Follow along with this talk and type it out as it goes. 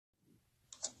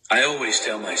I always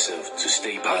tell myself to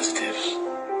stay positive,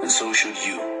 and so should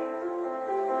you.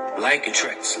 Like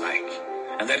attracts like,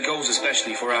 and that goes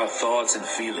especially for our thoughts and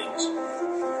feelings.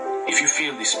 If you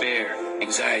feel despair,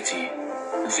 anxiety,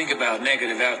 and think about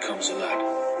negative outcomes a lot,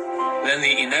 then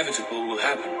the inevitable will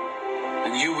happen,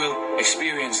 and you will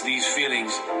experience these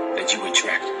feelings that you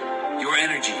attract. Your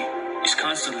energy is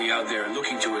constantly out there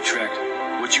looking to attract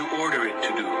what you order it to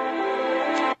do.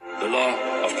 The law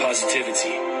of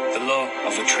positivity, the law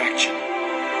of attraction.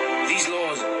 These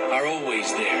laws are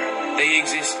always there. They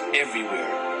exist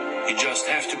everywhere. You just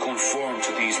have to conform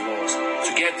to these laws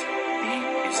to get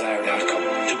the desired outcome,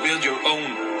 to build your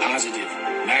own positive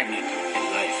magnet in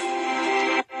life.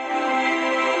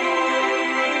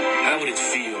 How would it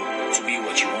feel to be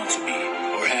what you want to be,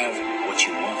 or have what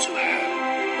you want to have?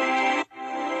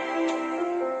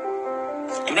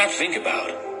 Do not think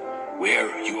about where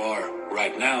you are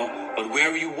right now, but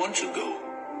where you want to go.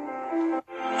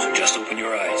 So just open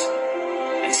your eyes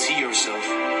and see yourself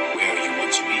where you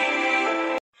want to be.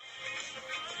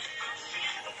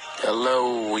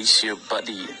 Hello, it's your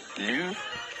buddy Lou.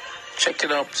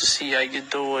 Checking up to see how you're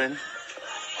doing.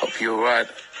 Hope you're alright.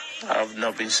 I've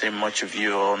not been seeing much of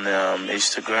you on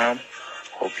Instagram.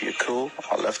 Hope you're cool.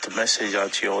 I left a message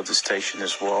out to your other station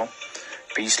as well.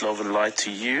 Peace, love, and light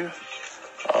to you.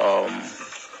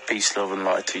 Peace, love, and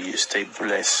light to you. Stay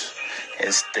blessed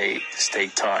and stay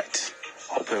tight.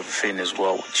 Hope everything is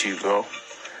well with you, bro.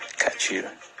 Catch you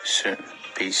soon.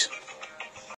 Peace.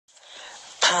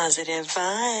 Positive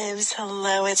vibes.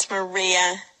 Hello, it's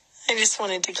Maria. I just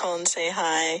wanted to call and say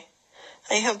hi.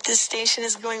 I hope this station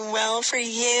is going well for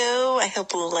you. I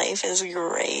hope life is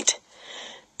great.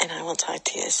 And I will talk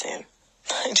to you soon.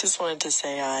 I just wanted to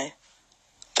say hi.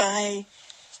 Bye.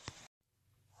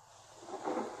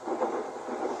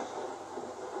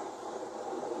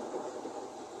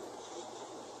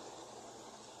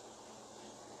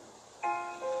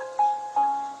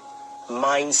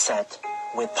 Mindset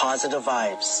with positive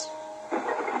vibes.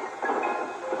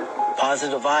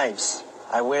 Positive vibes.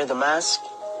 I wear the mask.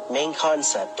 Main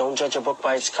concept, don't judge a book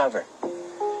by its cover.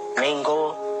 Main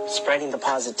goal, spreading the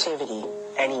positivity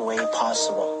any way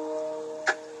possible.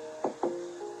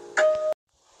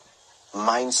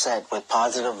 Mindset with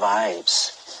positive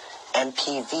vibes.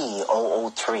 MPV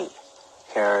 003.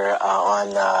 Here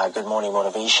on Good Morning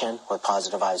Motivation with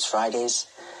Positive Vibes Fridays.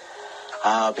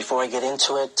 Before I get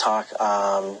into it, talking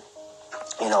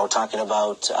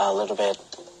about a little bit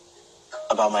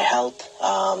about my health,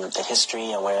 the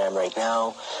history and where I am right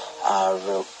now.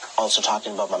 We're also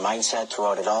talking about my mindset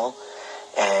throughout it all.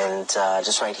 And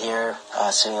just right here,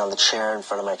 sitting on the chair in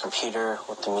front of my computer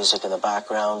with the music in the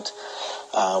background,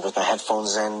 with my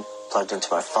headphones in, plugged into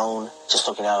my phone, just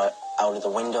looking out of the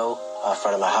window in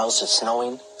front of my house. It's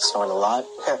snowing a lot.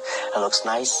 It looks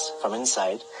nice from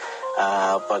inside.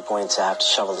 But going to have to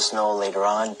shovel the snow later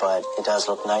on, but it does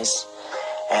look nice.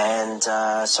 And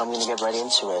so I'm going to get right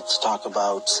into it to talk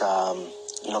about,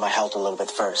 my health a little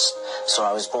bit first. So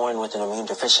I was born with an immune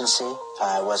deficiency.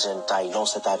 I wasn't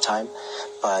diagnosed at that time,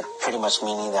 but pretty much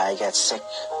meaning that I get sick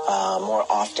more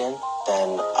often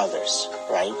than others,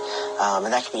 right?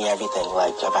 And that could be everything,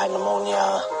 like I've had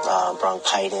pneumonia,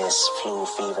 bronchitis, flu,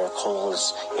 fever,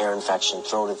 colds, ear infection,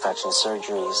 throat infection,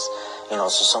 surgeries,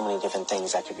 so many different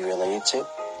things that could be related to.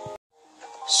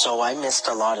 So I missed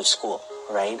a lot of school,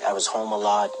 right? I was home a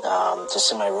lot,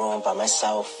 just in my room by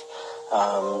myself,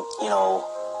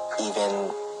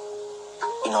 even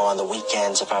on the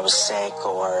weekends if I was sick,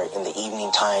 or in the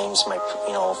evening times, my,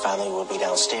 family would be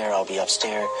downstairs, I'll be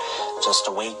upstairs, just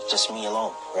awake, just me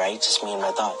alone, right? Just me and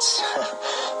my thoughts.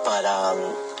 But,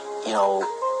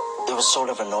 it was sort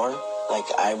of a norm. Like,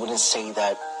 I wouldn't say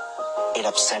that it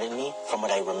upsetted me from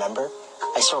what I remember.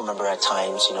 I still remember at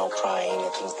times, crying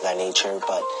and things of that nature,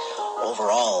 but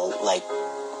overall,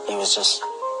 it was just,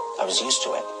 I was used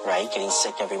to it, right? Getting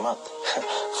sick every month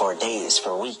for days,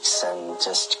 for weeks, and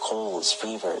just colds,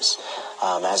 fevers,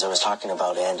 as I was talking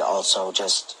about, and also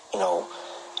just,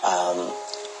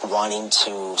 wanting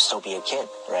to still be a kid,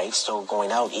 right? Still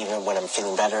going out, even when I'm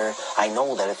feeling better. I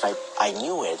know that if I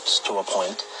knew it to a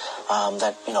point,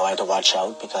 that, I had to watch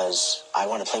out because I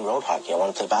want to play road hockey. I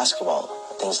want to play basketball,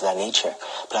 things of that nature.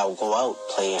 But I would go out,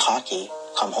 play hockey,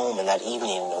 come home, and that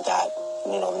evening or that,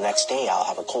 the next day I'll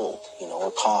have a cold,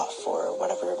 or cough or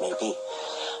whatever it may be.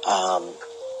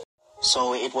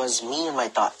 So it was me and my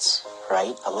thoughts,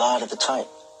 right? A lot of the time.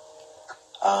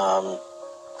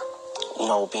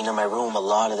 Being in my room a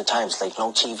lot of the times, like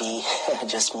no TV,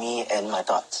 just me and my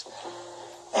thoughts.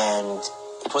 And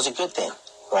it was a good thing,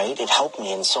 right? It helped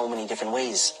me in so many different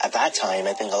ways. At that time,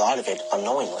 I think a lot of it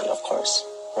unknowingly, of course,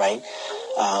 right?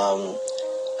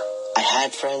 I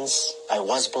had friends. I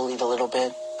was bullied a little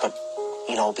bit, but,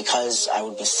 because I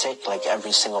would be sick like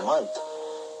every single month,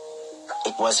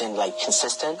 it wasn't like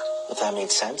consistent, if that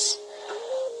made sense.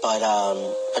 But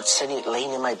sitting,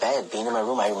 laying in my bed, being in my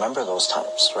room, I remember those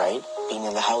times, right? Being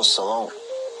in the house alone,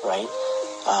 right?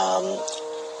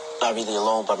 Not really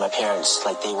alone, but my parents,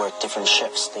 like, they worked different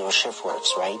shifts. They were shift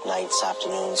works, right? Nights,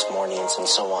 afternoons, mornings, and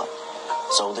so on.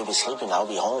 So they'll be sleeping, I'll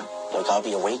be home. Like, I'll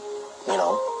be awake,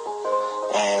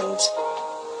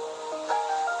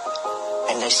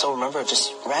 And I still remember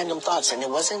just random thoughts, and it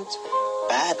wasn't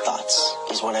bad thoughts,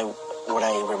 is what I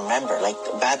remember. Like,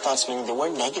 bad thoughts meaning they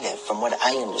weren't negative from what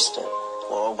I understood,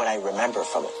 or what I remember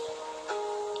from it.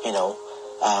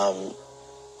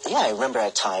 I remember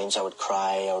at times I would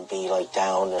cry, I would be like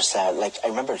down or sad. Like, I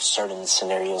remember certain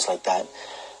scenarios like that.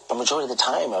 But majority of the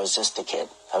time, I was just a kid.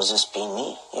 I was just being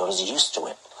me. I was used to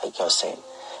it, like I was saying.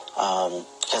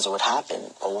 Because it would happen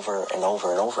over and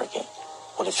over and over again.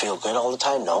 Would it feel good all the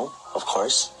time? No, of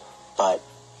course. But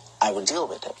I would deal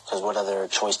with it, because what other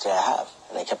choice did I have?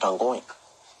 And I kept on going.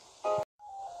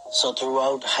 So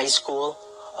throughout high school,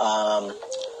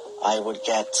 I would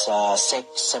get sick,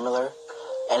 similar.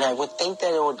 And I would think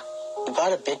that it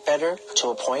got a bit better to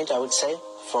a point, I would say,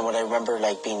 from what I remember,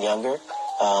 like, being younger,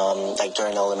 like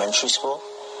during elementary school.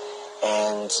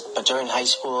 But during high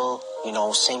school,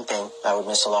 same thing. I would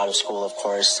miss a lot of school, of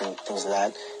course, and things of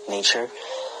that nature.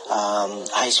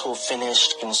 High school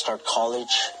finished, going to start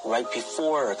college. Right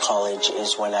before college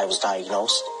is when I was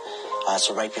diagnosed.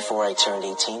 So right before I turned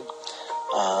 18,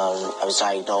 I was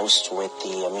diagnosed with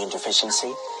the immune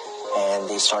deficiency, and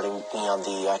they started me on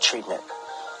the treatment.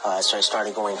 So I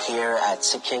started going here at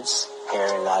Sick Kids here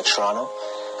in Toronto.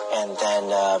 And then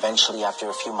eventually, after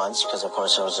a few months, because of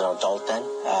course I was an adult then,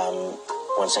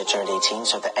 once I turned 18.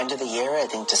 So at the end of the year, I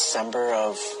think December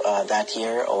of that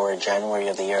year or January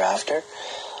of the year after,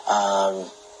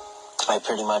 I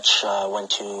pretty much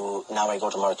now I go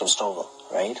to Markham Stouffville,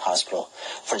 right, hospital,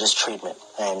 for just treatment.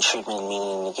 And treatment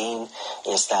meaning, again,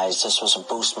 is that it's just supposed to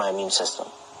boost my immune system,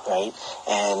 right?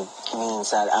 And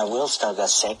means that I will still get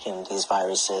sick and these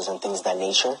viruses and things of that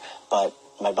nature, but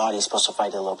my body is supposed to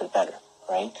fight it a little bit better,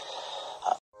 right?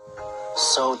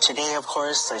 So today, of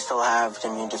course, I still have the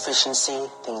immune deficiency,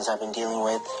 things I've been dealing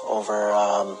with over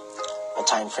a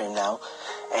time frame now,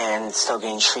 and still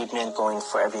getting treatment going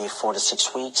for every 4 to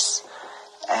 6 weeks.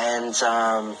 And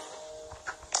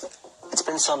it's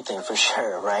been something for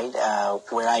sure, right?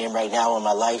 Where I am right now in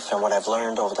my life and what I've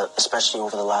learned especially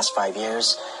over the last 5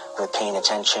 years with paying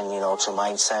attention, to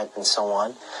mindset and so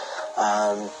on.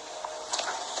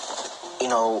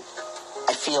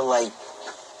 I feel like,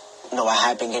 I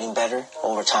have been getting better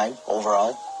over time,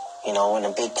 overall, and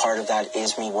a big part of that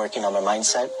is me working on my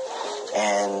mindset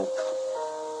and,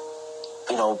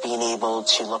 being able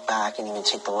to look back and even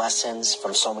take the lessons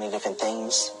from so many different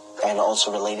things and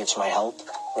also related to my health,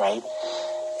 right?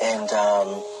 And,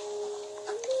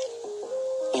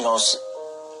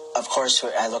 of course,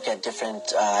 I look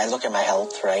at my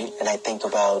health, right? And I think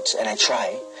about, and I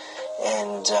try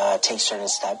and take certain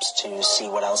steps to see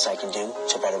what else I can do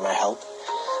to better my health.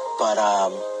 But,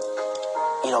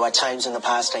 at times in the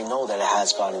past, I know that it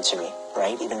has gotten into me,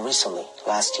 right? Even recently.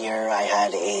 Last year, I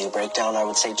had a breakdown, I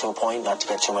would say, to a point, not to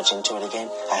get too much into it again.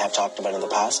 I have talked about it in the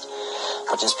past.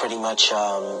 But just pretty much,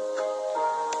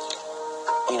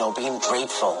 being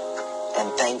grateful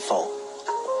and thankful,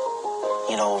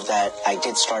 that I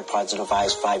did start Positive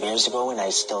Vibes 5 years ago, and I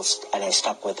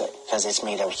stuck with it, because it's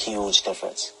made a huge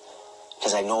difference.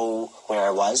 Because I know where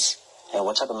I was and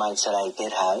what type of mindset I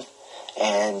did have,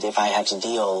 and if I had to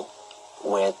deal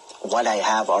with what I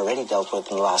have already dealt with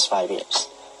in the last 5 years.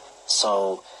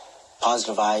 So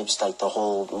Positive Vibes, like the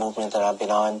whole movement that I've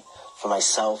been on for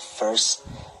myself first,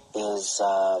 is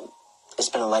it's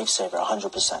been a lifesaver,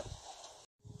 100%.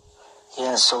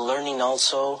 Yeah, so learning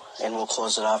also, and we'll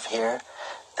close it off here,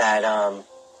 that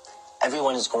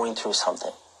everyone is going through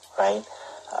something, right?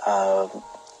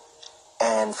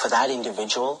 And for that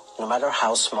individual, no matter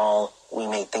how small we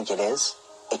may think it is,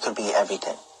 it could be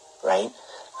everything, right?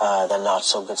 The not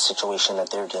so good situation that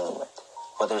they're dealing with.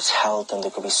 Whether it's health, and there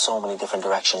could be so many different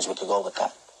directions we could go with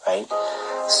that, right?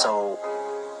 So,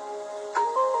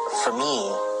 for me,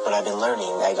 what I've been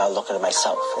learning, I gotta look at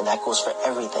myself, and that goes for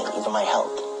everything, even my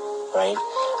health, right?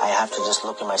 I have to just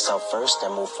look at myself first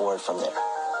and move forward from there.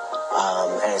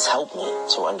 And it's helped me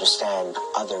to understand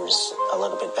others a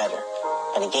little bit better.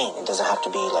 And again, it doesn't have to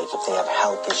be like if they have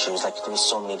health issues, like there's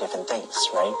so many different things,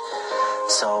 right?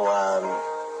 So,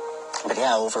 but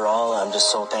yeah, overall, I'm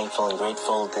just so thankful and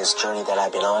grateful this journey that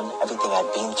I've been on. Everything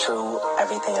I've been through,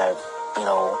 everything I've,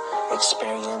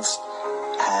 experienced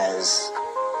has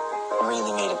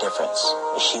really made a difference,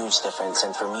 a huge difference.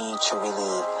 And for me to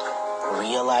really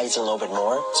realize a little bit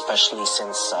more, especially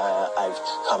since I've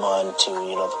come on to,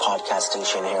 the podcast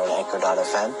station here on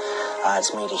Anchor.fm,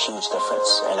 it's made a huge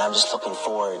difference. And I'm just looking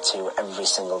forward to every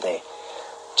single day,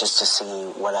 just to see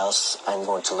what else I'm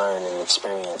going to learn and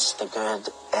experience, the good.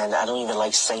 And I don't even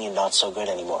like saying not so good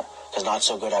anymore, because not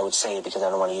so good I would say because I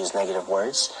don't want to use negative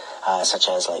words, such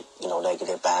as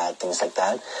negative, bad, things like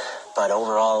that. But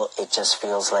overall, it just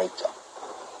feels like,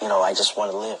 I just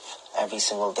want to live every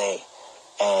single day.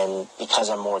 And because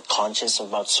I'm more conscious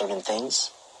about certain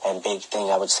things, and big thing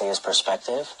I would say is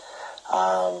perspective.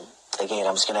 Again,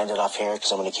 I'm just going to end it off here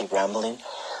because I'm going to keep rambling.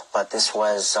 But this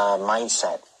was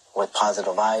Mindset with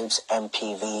Positive Vibes,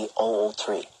 MPV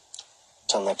 003.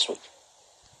 Till next week.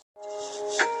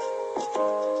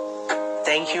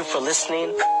 Thank you for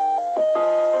listening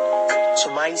to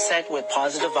Mindset with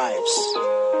Positive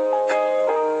Vibes.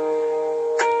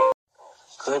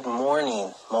 Good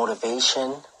morning,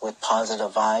 motivation with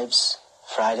Positive Vibes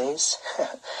Fridays.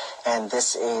 And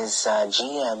this is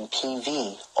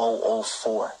GMPV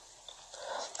 004.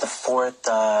 The fourth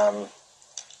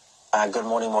Good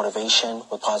Morning Motivation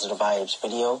with Positive Vibes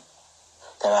video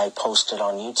that I posted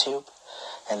on YouTube.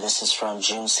 And this is from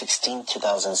June 16,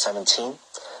 2017.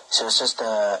 So it's just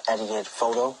an edited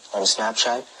photo on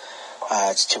Snapchat.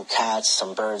 It's two cats,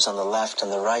 some birds on the left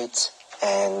and the right.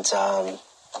 And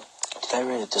did I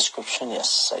read a description?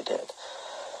 Yes, I did.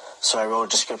 So I wrote a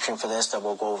description for this that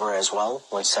we'll go over as well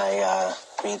once I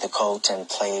read the quote and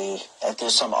play.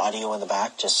 There's some audio in the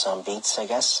back, just some beats, I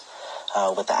guess,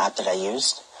 with the app that I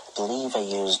used. I believe I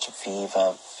used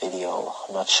Viva Video.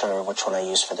 I'm not sure which one I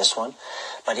used for this one.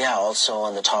 But yeah, also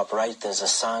on the top right, there's a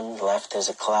sun, left there's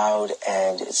a cloud,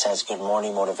 and it says Good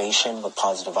Morning Motivation with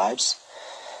Positive Vibes.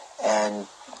 And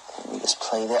let me just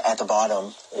play that. At the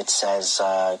bottom, it says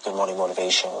Good Morning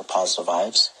Motivation with Positive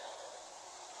Vibes.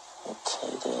 Let me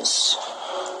play this.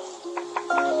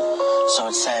 So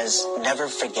it says, never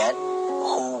forget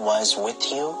who was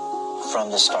with you from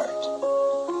the start.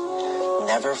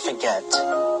 Never forget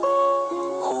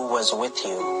who was with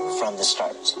you from the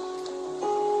start.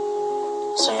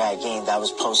 So yeah, again, that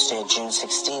was posted June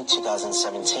 16,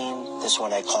 2017. This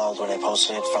one I called when I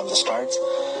posted it from the start.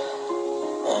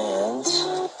 And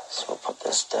so we'll put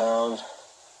this down.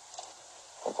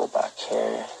 We'll go back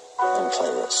here and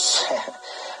play this.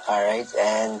 All right,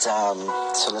 and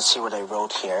so let's see what I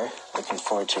wrote here. Looking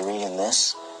forward to reading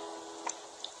this.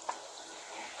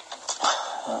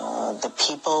 The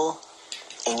people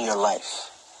in your life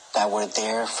that were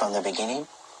there from the beginning,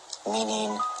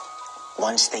 meaning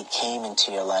once they came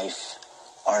into your life,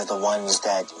 are the ones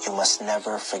that you must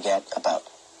never forget about.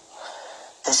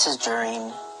 This is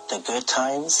during the good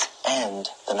times and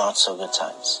the not so good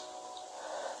times.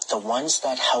 The ones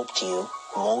that helped you,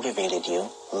 motivated you,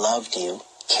 loved you,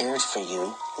 cared for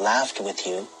you, laughed with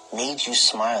you, made you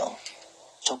smile,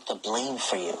 took the blame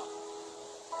for you,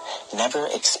 never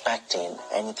expecting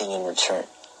anything in return.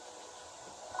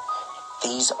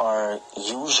 These are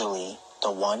usually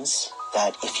the ones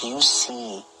that if you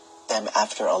see them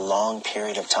after a long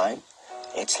period of time,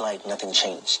 it's like nothing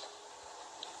changed.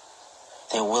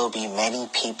 There will be many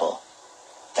people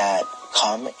that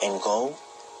come and go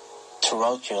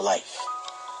throughout your life.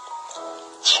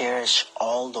 Cherish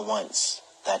all the ones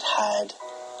that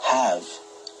have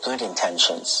good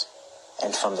intentions,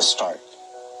 and from the start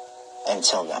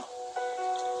until now.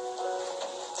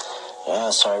 Yeah,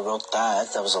 so I wrote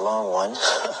that. That was a long one.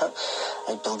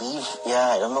 I believe,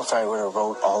 I don't know if I would have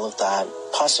wrote all of that,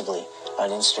 possibly, on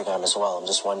Instagram as well. I'm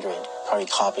just wondering. Probably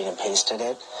copied and pasted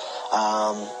it.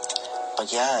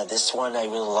 But yeah, this one I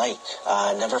really like.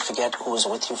 Never forget who was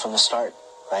with you from the start,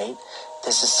 right?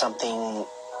 This is something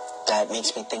that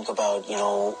makes me think about,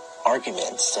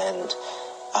 arguments and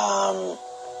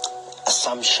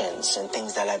assumptions and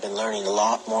things that I've been learning a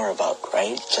lot more about,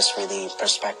 right? Just really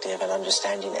perspective and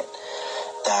understanding it.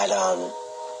 That,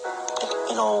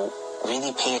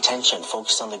 really pay attention,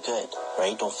 focus on the good,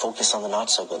 right? Don't focus on the not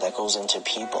so good. That goes into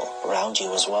people around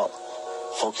you as well.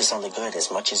 Focus on the good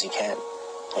as much as you can.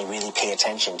 And really pay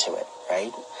attention to it,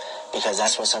 right? Because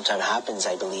that's what sometimes happens,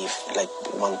 I believe, like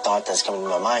one thought that's coming to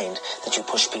my mind, that you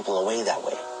push people away that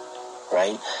way,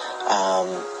 right?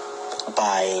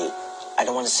 By, I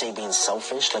don't want to say being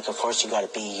selfish, like of course you got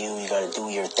to be you got to do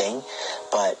your thing,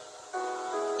 but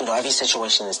every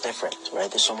situation is different,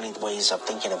 right? There's so many ways of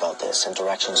thinking about this and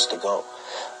directions to go,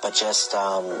 but just,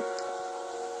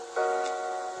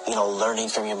 learning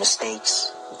from your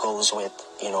mistakes goes with,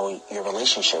 your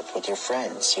relationship with your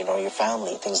friends, your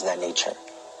family, things of that nature.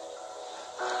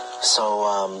 So,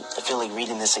 I feel like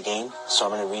reading this again, so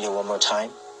I'm going to read it one more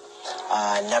time.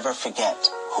 never forget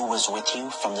who was with you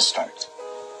from the start.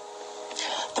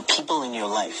 The people in your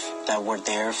life that were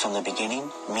there from the beginning,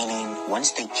 meaning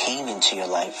once they came into your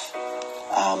life,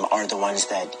 are the ones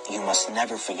that you must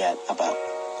never forget about.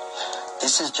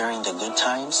 This is during the good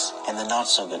times and the not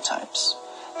so good times.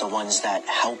 The ones that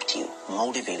helped you,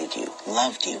 motivated you,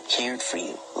 loved you, cared for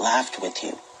you, laughed with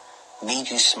you, made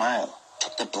you smile,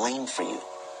 took the blame for you,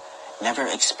 never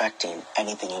expecting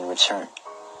anything in return.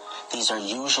 These are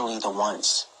usually the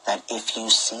ones that if you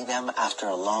see them after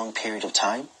a long period of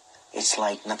time, it's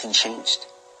like nothing changed.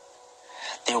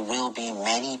 There will be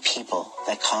many people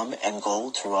that come and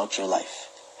go throughout your life.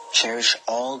 Cherish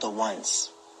all the ones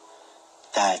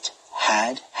that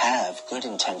have good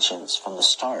intentions from the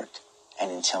start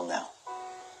and until now.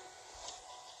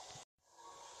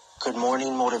 Good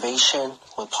morning motivation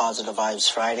with Positive Vibes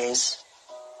Fridays.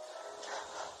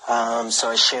 So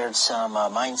I shared some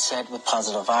mindset with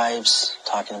Positive Vibes,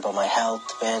 talking about my health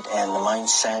a bit and the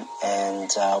mindset,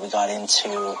 and we got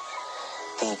into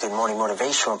the Good Morning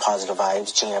Motivation with Positive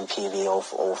Vibes, GMPV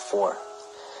 004.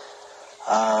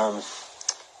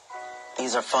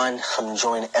 These are fun. I'm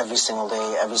enjoying every single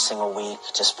day, every single week,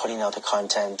 just putting out the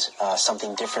content.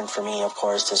 Something different for me, of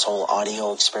course, this whole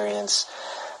audio experience,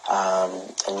 a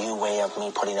new way of me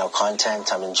putting out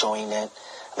content. I'm enjoying it.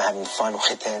 I'm having fun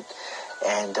with it.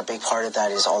 And a big part of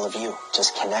that is all of you,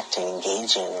 just connecting,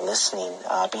 engaging, listening,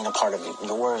 being a part of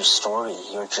your story,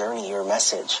 your journey, your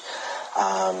message.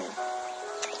 And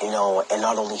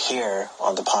not only here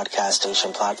on the podcast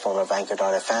station platform of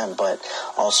Anchor.fm, but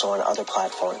also on other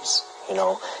platforms,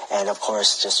 and of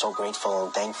course, just so grateful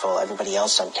and thankful everybody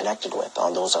else I'm connected with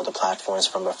on those other platforms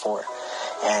from before,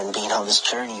 and being on this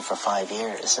journey for 5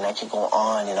 years, and I could go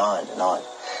on and on and on.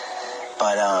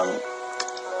 But,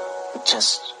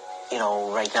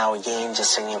 right now again,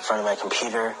 just sitting in front of my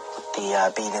computer with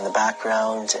the beat in the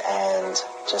background and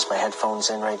just my headphones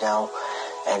in right now,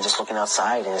 and just looking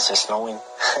outside, and it's just snowing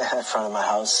in front of my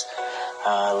house.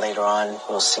 Later on,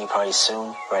 we'll see probably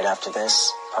soon, right after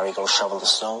this, probably go shovel the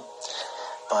snow.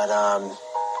 But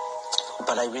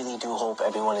I really do hope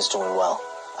everyone is doing well.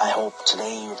 I hope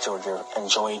today you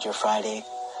enjoyed your Friday.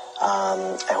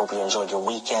 I hope you enjoyed your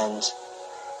weekend.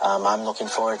 I'm looking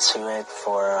forward to it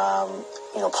for,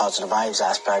 Positive Vibes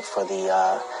aspect for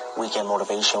the weekend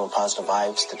motivation with Positive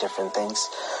Vibes, the different things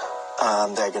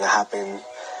that are going to happen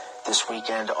this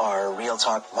weekend are Real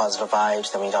Talk Positive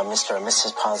Vibes, then we got Mr. and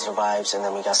Mrs. Positive Vibes, and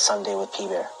then we got Sunday with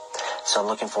P-Bear. So I'm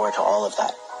looking forward to all of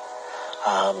that.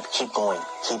 Keep going.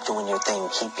 Keep doing your thing.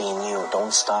 Keep being you.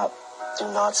 Don't stop. Do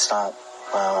not stop.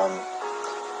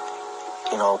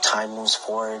 Time moves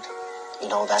forward.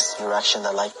 That's the direction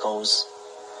that life goes.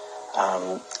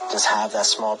 Just have that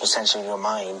small percentage in your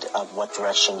mind of what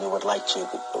direction you would like to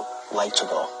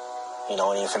go. And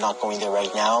if you're not going there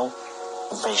right now,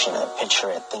 vision it, picture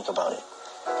it, think about it.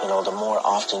 The more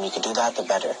often you can do that, the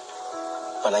better.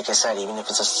 But like I said, even if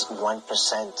it's just 1%,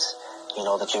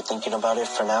 that you're thinking about it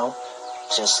for now,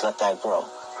 just let that grow.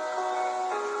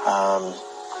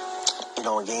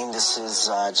 Again, this is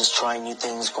just trying new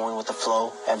things, going with the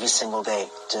flow every single day.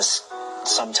 Just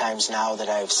sometimes now that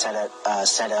I've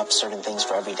set up certain things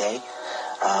for every day,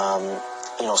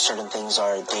 certain things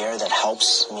are there that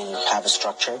helps me have a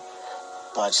structure.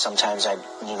 But sometimes like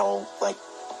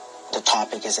the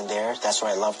topic isn't there. That's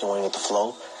why I love going with the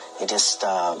flow. It just,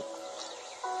 I'm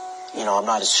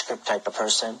not a script type of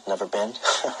person. Never been.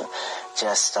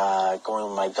 Just going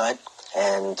with my gut.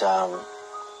 And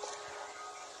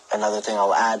another thing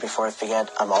I'll add before I forget,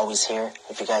 I'm always here.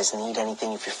 If you guys need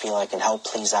anything, if you feel I can help,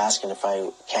 please ask. And if I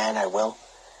can, I will.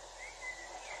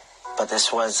 But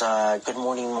this was Good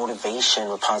Morning Motivation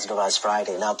with Positive Vibes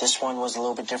Friday. Now, this one was a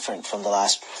little bit different from the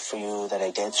last few that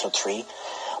I did, so 3,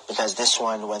 because this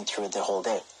one went through the whole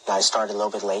day. Now, I started a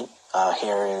little bit late.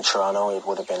 Here in Toronto, it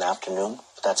would have been afternoon,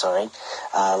 but that's all right.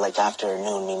 Like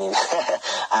afternoon, meaning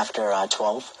after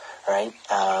 12, right?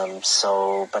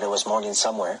 But it was morning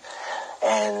somewhere.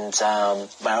 And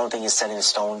but I don't think it's set in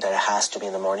stone that it has to be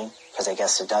in the morning, because I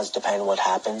guess it does depend what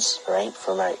happens, right?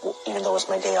 Even though it's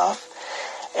my day off.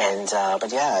 And,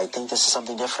 but yeah, I think this is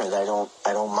something different. I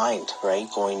don't mind, right?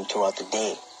 Going throughout the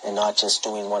day and not just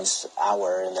doing 1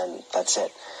 hour and then that's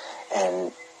it.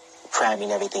 And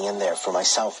cramming everything in there for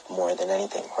myself more than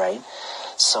anything, right?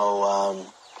 So,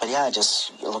 But yeah,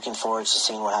 just looking forward to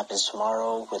seeing what happens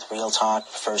tomorrow with Real Talk.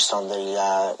 First on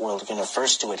the, we're going to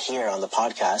first do it here on the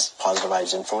podcast, Positive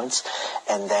Vibes Influence,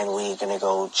 and then we're going to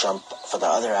go jump for the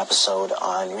other episode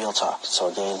on Real Talk.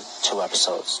 So again, 2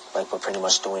 episodes, like we're pretty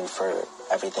much doing for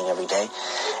everything every day.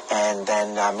 And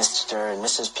then Mr. and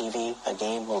Mrs. PV,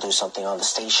 again, we'll do something on the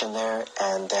station there,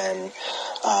 and then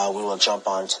we will jump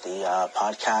onto the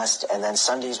podcast, and then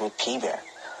Sundays with P-Bear.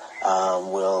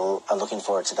 I'm looking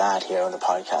forward to that here on the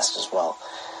podcast as well.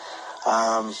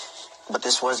 But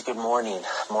this was Good Morning,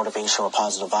 Motivational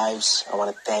Positive Vibes. I want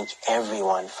to thank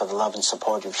everyone for the love and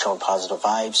support you've shown Positive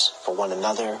Vibes, for one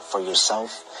another, for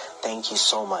yourself. Thank you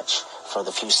so much for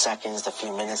the few seconds, the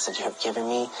few minutes that you have given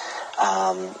me.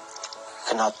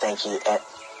 Cannot thank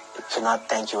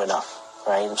you enough,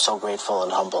 right? I'm so grateful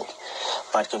and humbled.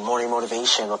 But Good Morning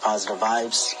Motivation with Positive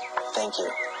Vibes, thank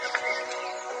you.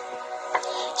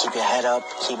 Keep your head up.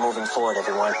 Keep moving forward,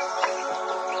 everyone.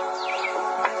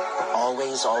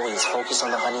 Always, always focus on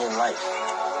the honey in life.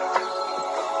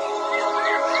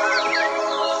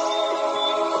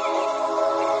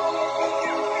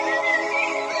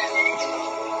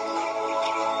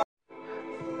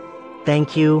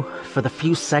 Thank you for the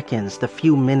few seconds, the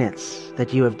few minutes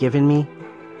that you have given me.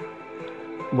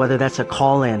 Whether that's a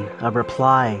call-in, a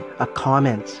reply, a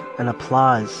comment, an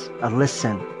applause, a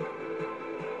listen,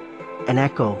 an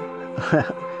echo.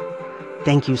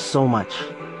 Thank you so much.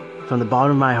 From the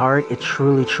bottom of my heart, it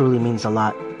truly, truly means a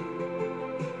lot.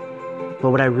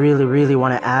 But what I really, really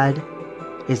want to add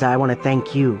is that I want to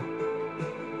thank you,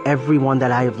 everyone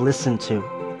that I have listened to,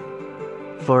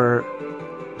 for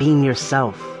being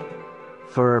yourself,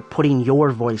 for putting your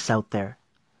voice out there.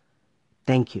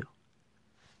 Thank you.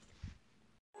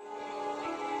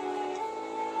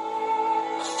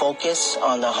 Focus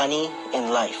on the honey in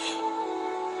life.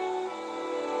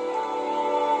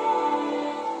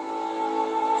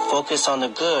 Focus on the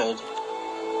good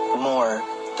more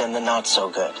than the not so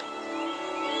good.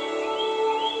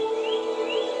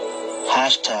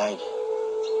 Hashtag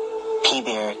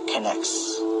P-Bear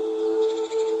Connects.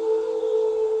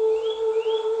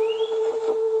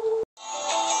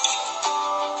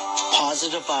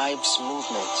 Positive Vibes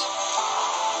Movement.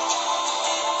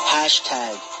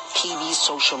 Hashtag PV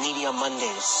Social Media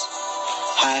Mondays.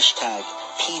 Hashtag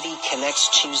PV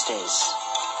Connects Tuesdays.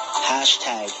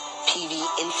 Hashtag PV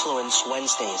Influence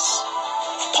Wednesdays.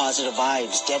 Positive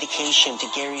Vibes Dedication to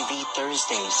Gary V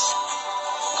Thursdays.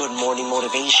 Good Morning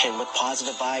Motivation with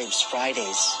Positive Vibes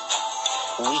Fridays.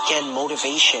 Weekend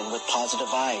Motivation with Positive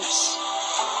Vibes.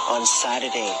 On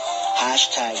Saturday,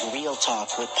 hashtag Real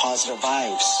Talk with Positive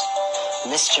Vibes.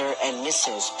 Mr. and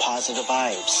Mrs. Positive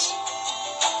Vibes.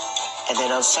 And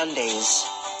then on Sundays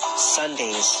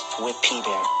with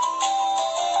P-Bear.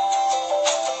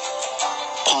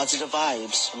 Positive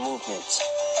Vibes Movement.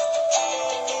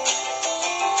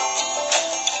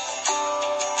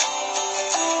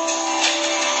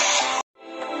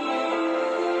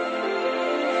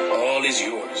 All is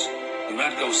yours. Do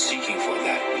not go seeking for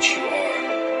that which you are.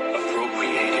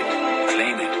 Appropriate it,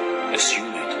 claim it,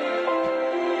 assume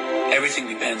it. Everything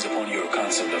depends upon your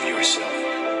concept of yourself.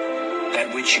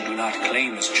 That which you do not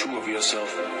claim as true of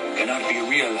yourself cannot be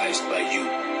realized by you.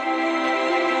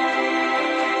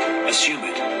 Assume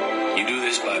it. You do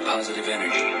this by positive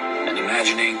energy and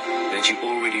imagining that you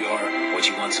already are what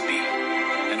you want to be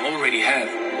and already have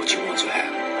what you want to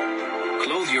have.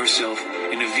 Clothe yourself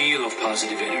in a veil of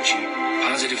positive energy,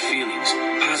 positive feelings,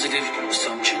 positive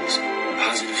assumptions, and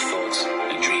positive thoughts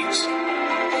and dreams.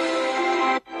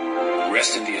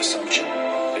 Rest in the assumption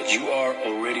that you are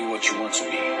already what you want to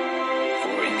be.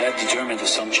 For in that determined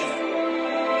assumption,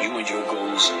 you and your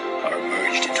goals are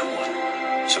merged into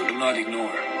one. So do not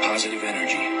ignore positive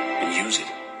energy and use it.